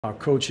Our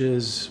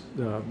coaches,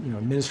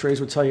 administrators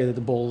would tell you that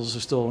the bowls are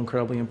still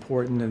incredibly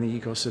important in the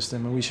ecosystem,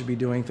 and we should be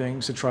doing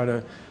things to try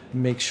to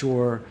make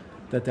sure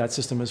that that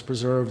system is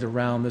preserved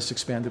around this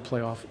expanded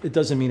playoff. It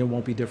doesn't mean it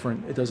won't be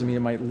different. It doesn't mean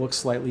it might look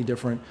slightly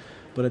different.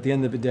 But at the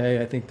end of the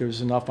day, I think there's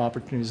enough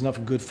opportunities,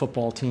 enough good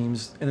football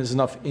teams, and there's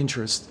enough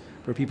interest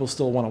where people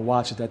still want to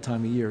watch at that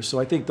time of year. So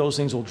I think those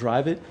things will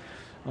drive it.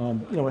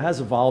 It has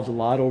evolved a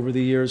lot over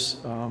the years.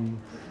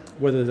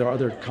 Whether there are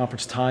other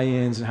conference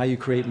tie-ins and how you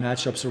create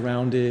matchups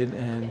around it,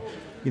 and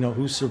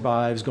who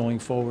survives going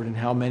forward, and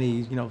how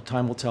many,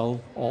 time will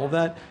tell all of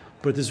that.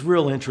 But there's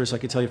real interest, I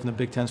can tell you from the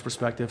Big Ten's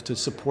perspective, to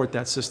support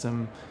that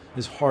system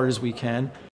as hard as we can.